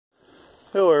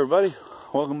Hello everybody,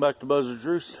 welcome back to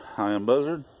Buzzard-Roost. I am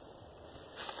Buzzard.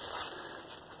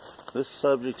 This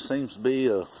subject seems to be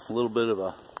a little bit of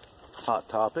a hot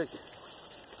topic.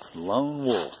 Lone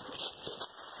wolf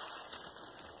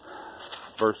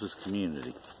versus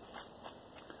community.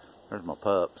 There's my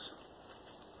pups.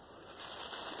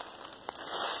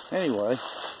 Anyway,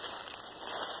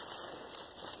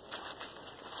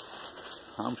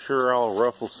 I'm sure I'll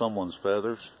ruffle someone's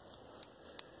feathers,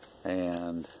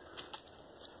 and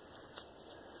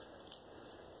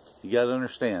you got to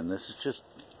understand, this is just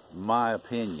my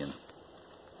opinion.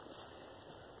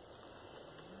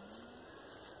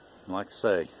 Like I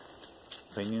say,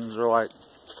 opinions are like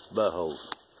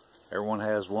buttholes. Everyone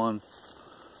has one.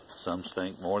 Some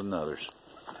stink more than others.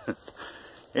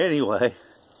 Anyway,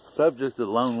 subject of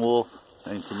lone wolf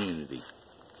and community.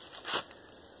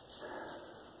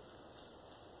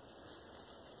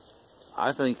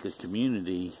 I think a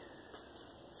community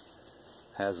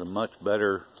has a much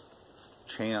better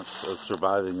chance of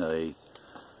surviving a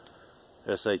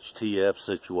SHTF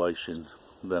situation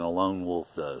than a lone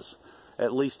wolf does,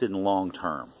 at least in the long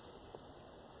term.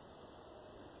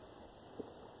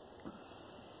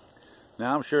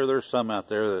 Now, I'm sure there's some out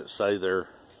there that say they're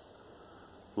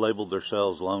labeled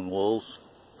themselves lone wolves,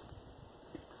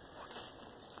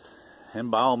 and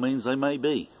by all means they may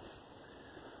be.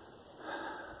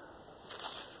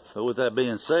 But with that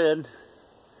being said,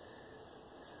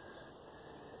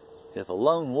 if a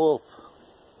lone wolf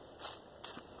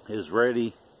is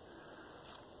ready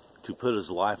to put his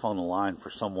life on the line for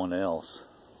someone else,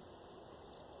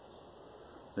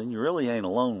 then you really ain't a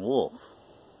lone wolf.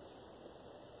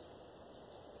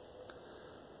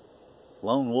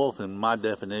 Lone wolf, in my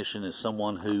definition, is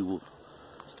someone who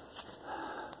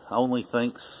only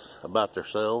thinks about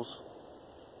themselves.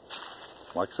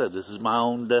 Like I said, this is my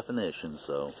own definition,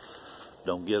 so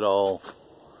don't get all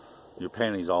your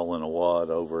panties all in a wad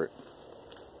over it.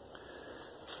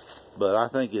 But I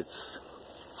think it's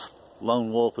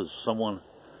lone wolf is someone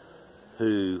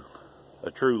who, a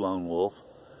true lone wolf,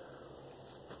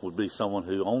 would be someone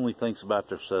who only thinks about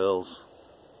themselves,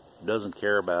 doesn't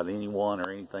care about anyone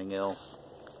or anything else.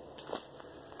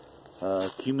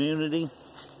 Community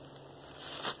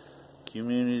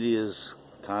is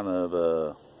kind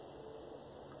of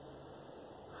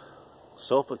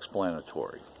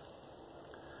self-explanatory.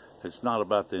 It's not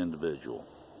about the individual.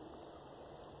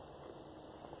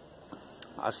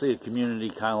 I see a community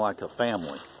kind of like a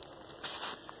family.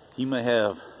 You may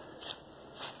have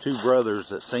two brothers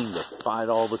that seem to fight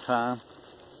all the time,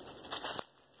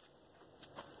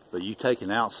 but you take an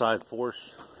outside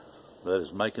force that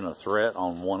is making a threat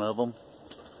on one of them,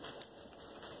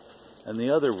 and the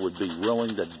other would be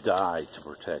willing to die to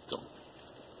protect them.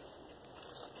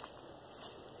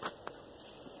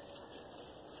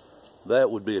 That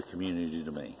would be a community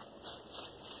to me.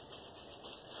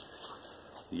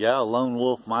 Yeah, a lone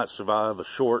wolf might survive a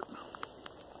short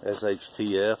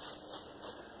SHTF.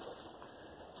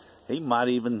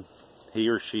 He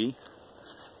or she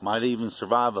might even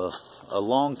survive a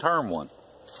long-term one.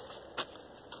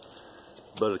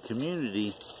 But a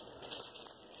community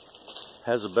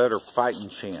has a better fighting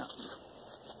chance.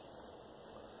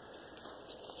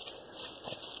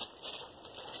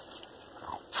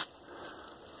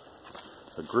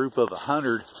 A group of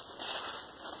 100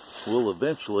 will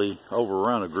eventually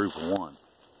overrun a group of 1.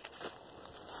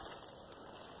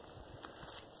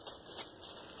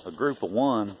 A group of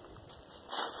 1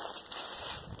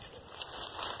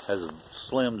 has a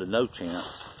slim to no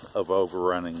chance of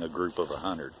overrunning a group of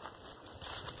 100.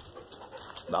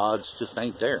 The odds just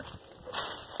ain't there.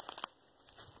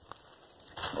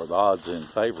 Or the odds in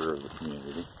favor of the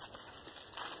community.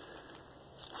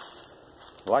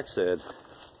 Like I said,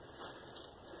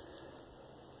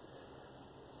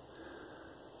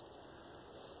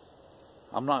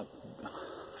 I'm not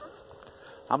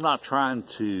trying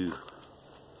to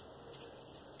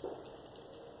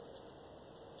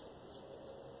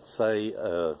say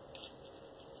a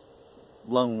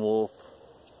lone wolf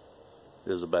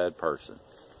is a bad person.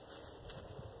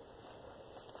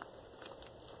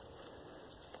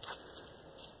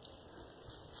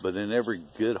 But in every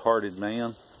good-hearted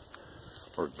man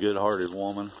or good-hearted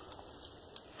woman,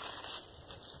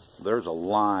 there's a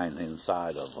line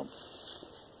inside of them.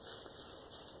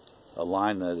 A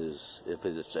line that is, if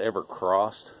it's ever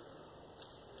crossed,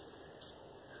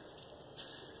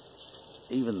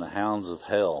 even the hounds of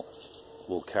hell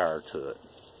will cower to it.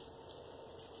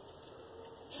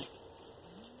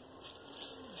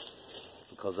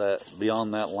 Because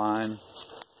beyond that line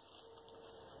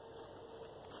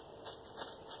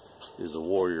is a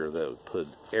warrior that would put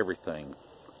everything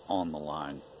on the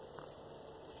line.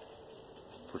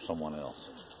 for someone else.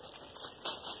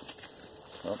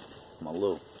 Oh, my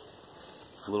little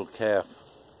calf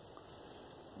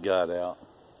got out.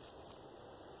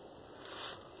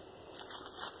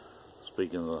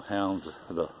 Speaking of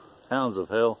the hounds of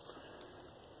hell,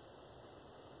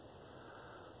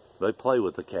 they play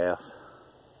with the calf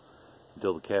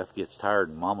until the calf gets tired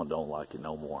and mama don't like it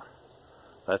no more.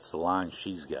 That's the line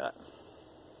she's got.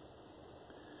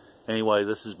 Anyway,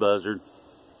 this is Buzzard.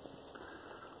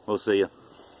 We'll see ya.